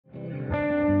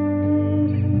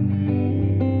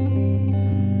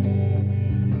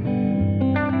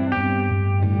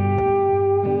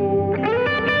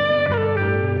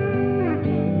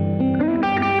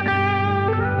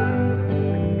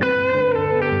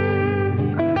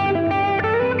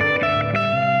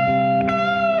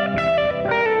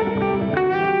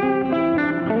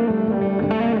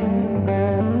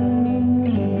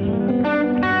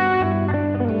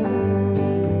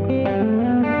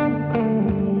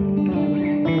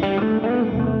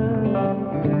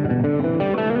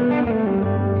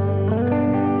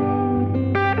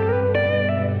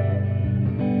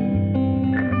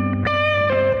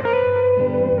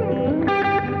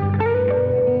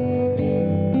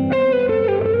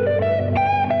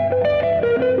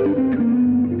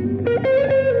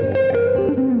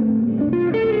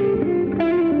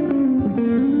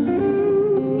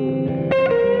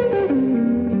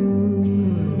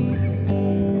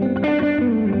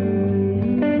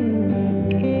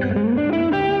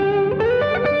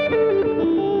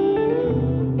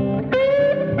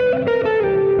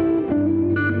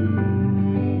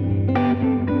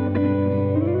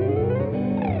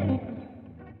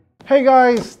Hey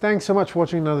guys, thanks so much for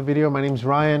watching another video. My name's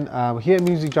Ryan. We're here at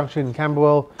Music Junction in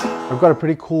Camberwell. I've got a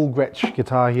pretty cool Gretsch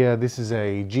guitar here. This is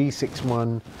a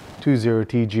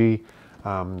G6120TG,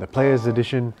 the Player's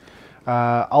Edition.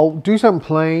 I'll do some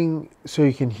playing so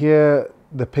you can hear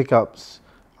the pickups.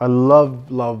 I love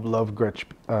Gretsch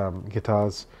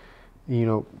guitars. You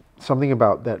know, something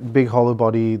about that big hollow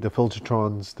body, the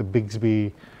Filtertrons, the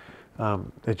Bigsby,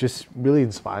 it just really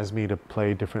inspires me to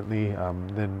play differently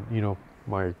than, you know,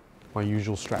 my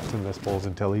usual Strats and Les Pauls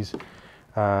and Tellys.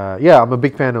 Yeah, I'm a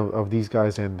big fan of these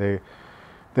guys, and they're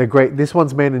great. This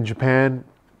one's made in Japan,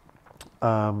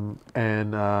 and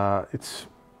it's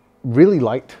really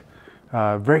light,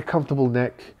 very comfortable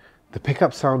neck. The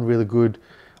pickups sound really good.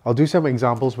 I'll do some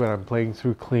examples where I'm playing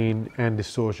through clean and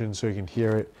distortion so you can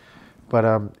hear it.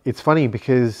 But it's funny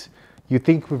because you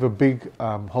think with a big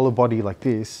hollow body like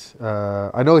this,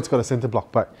 I know it's got a center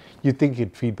block, but you'd think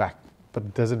it'd feedback, but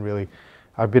it doesn't really.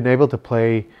 I've been able to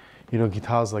play, you know,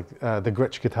 guitars like the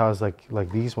Gretsch guitars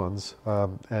like these ones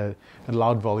at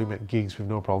loud volume at gigs with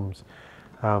no problems.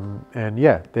 And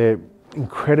yeah, they're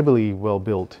incredibly well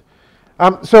built.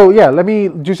 So yeah, let me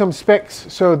do some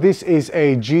specs. So this is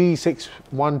a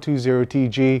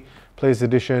G6120TG Player's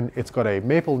Edition. It's got a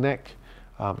maple neck,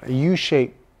 a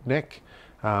U-shaped neck,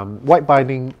 white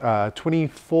binding,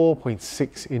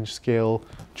 24.6-inch scale,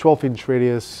 12-inch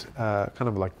radius, kind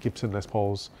of like Gibson Les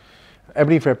Pauls.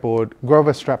 Ebony fretboard,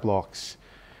 Grover strap locks,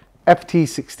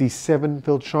 FT67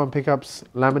 Filtertron pickups,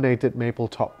 laminated maple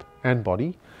top and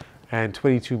body, and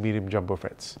 22 medium jumbo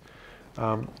frets.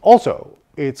 Also,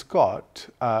 it's got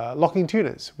locking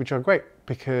tuners, which are great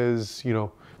because, you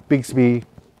know, Bigsby,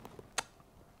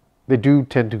 they do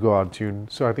tend to go out of tune.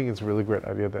 So I think it's a really great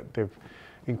idea that they've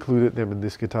included them in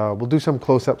this guitar. We'll do some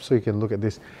close-ups so you can look at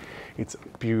this. It's a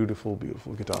beautiful,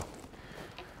 beautiful guitar.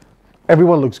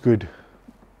 Everyone looks good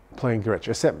playing Gretsch,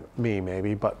 except me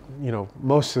maybe, but you know,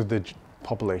 most of the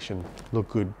population look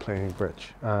good playing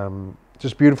Gretsch.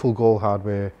 Just beautiful gold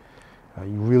hardware.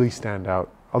 You really stand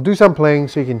out. I'll do some playing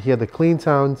so you can hear the clean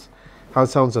sounds, how it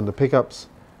sounds on the pickups.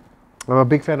 I'm a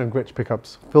big fan of Gretsch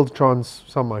pickups. Filtertrons,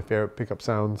 some of my favorite pickup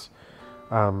sounds.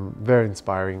 Very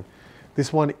inspiring.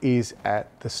 This one is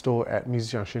at the store at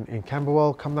Music Junction in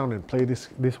Camberwell. Come down and play this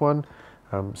one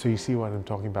so you see what I'm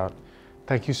talking about.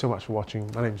 Thank you so much for watching.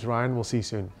 My name's Ryan. We'll see you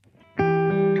soon.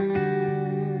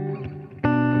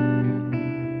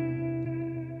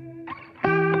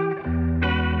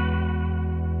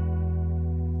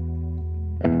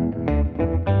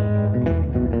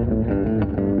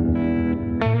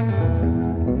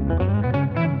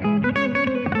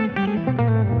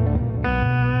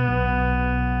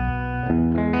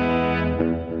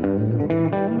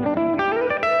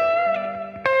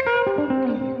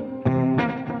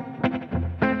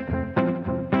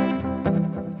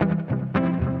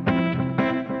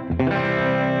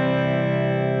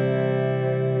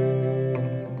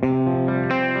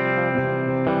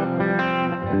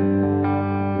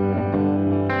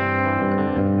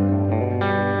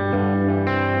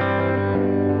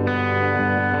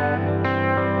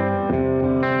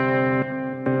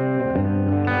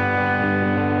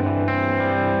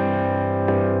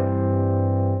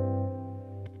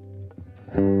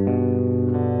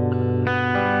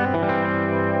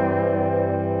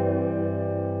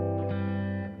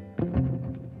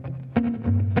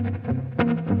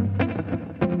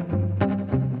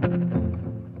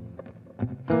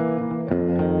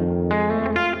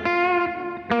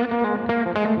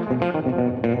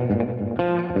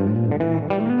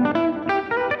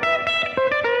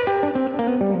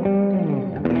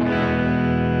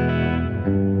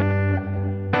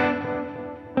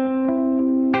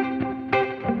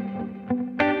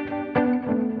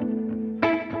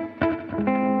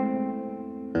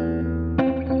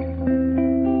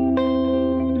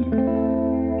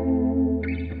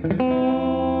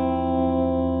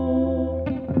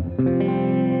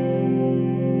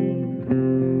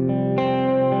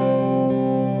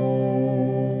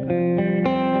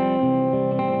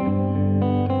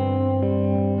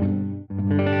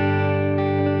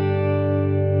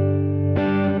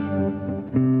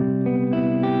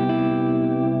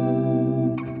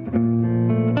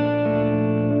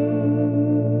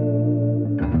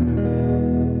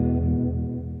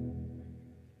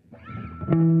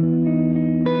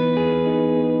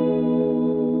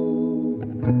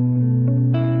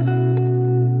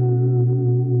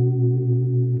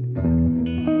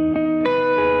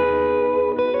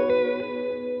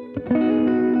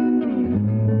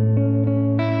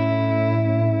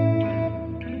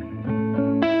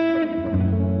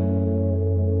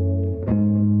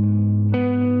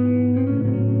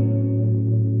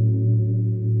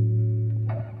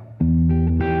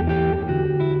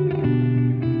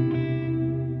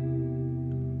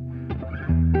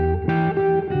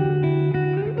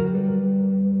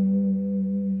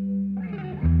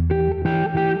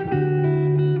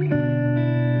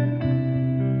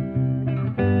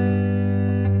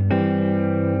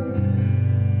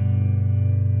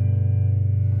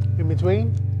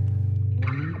 between.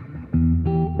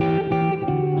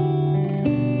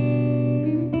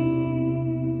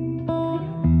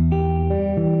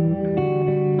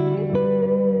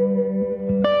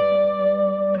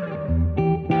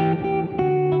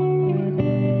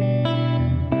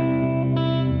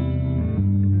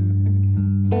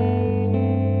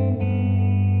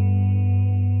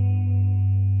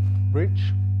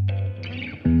 Bridge.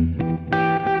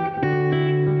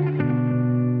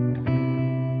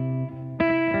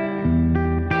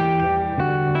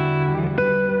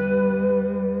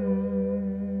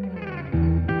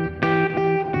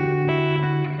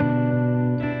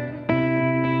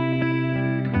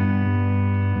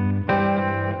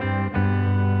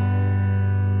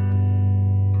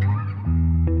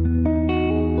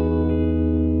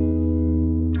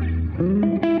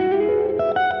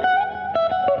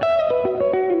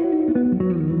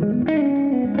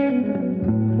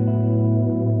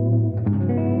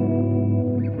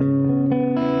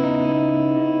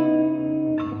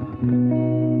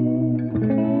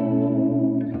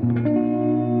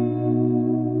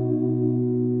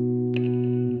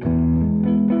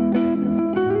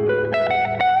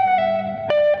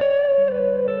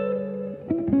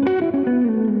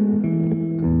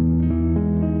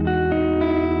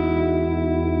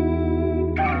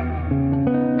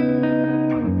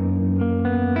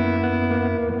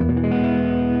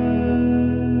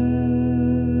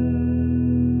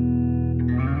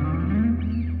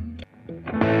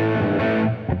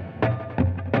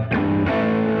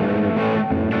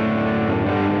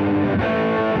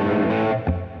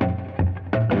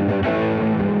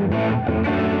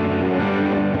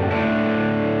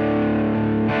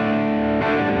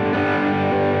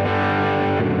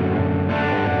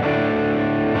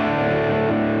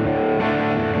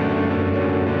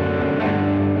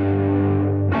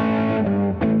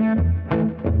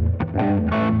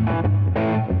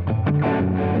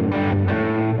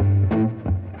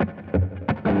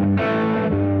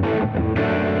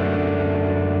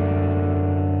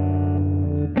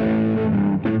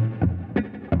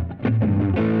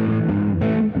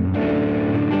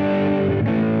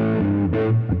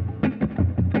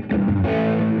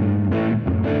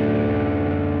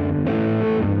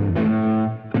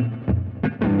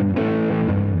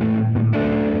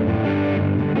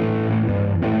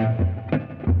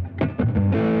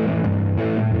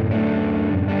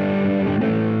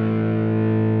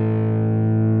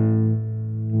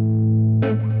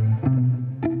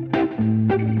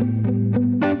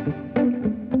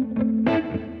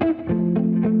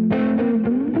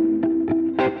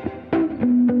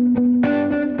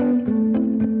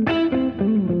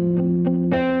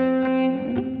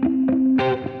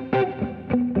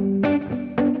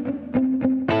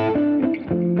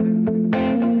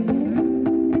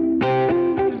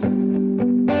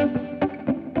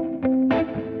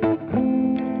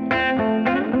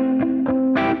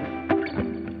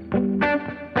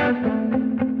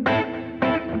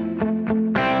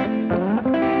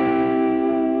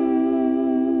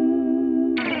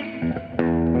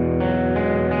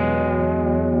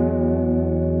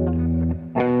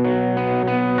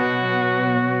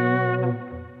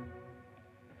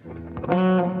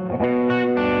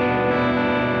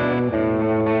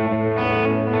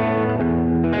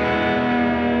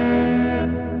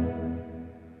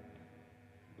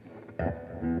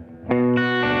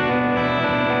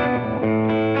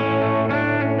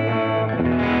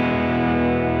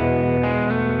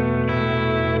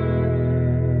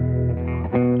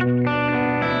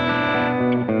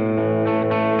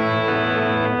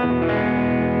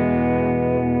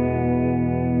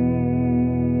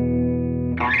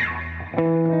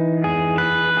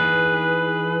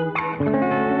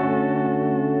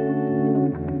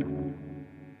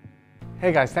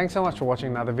 Hey guys, thanks so much for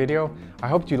watching another video. I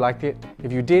hope you liked it.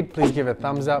 If you did, please give it a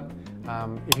thumbs up.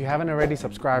 If you haven't already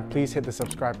subscribed, please hit the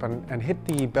subscribe button and hit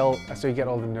the bell so you get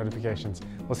all the notifications.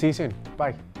 We'll see you soon.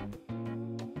 Bye.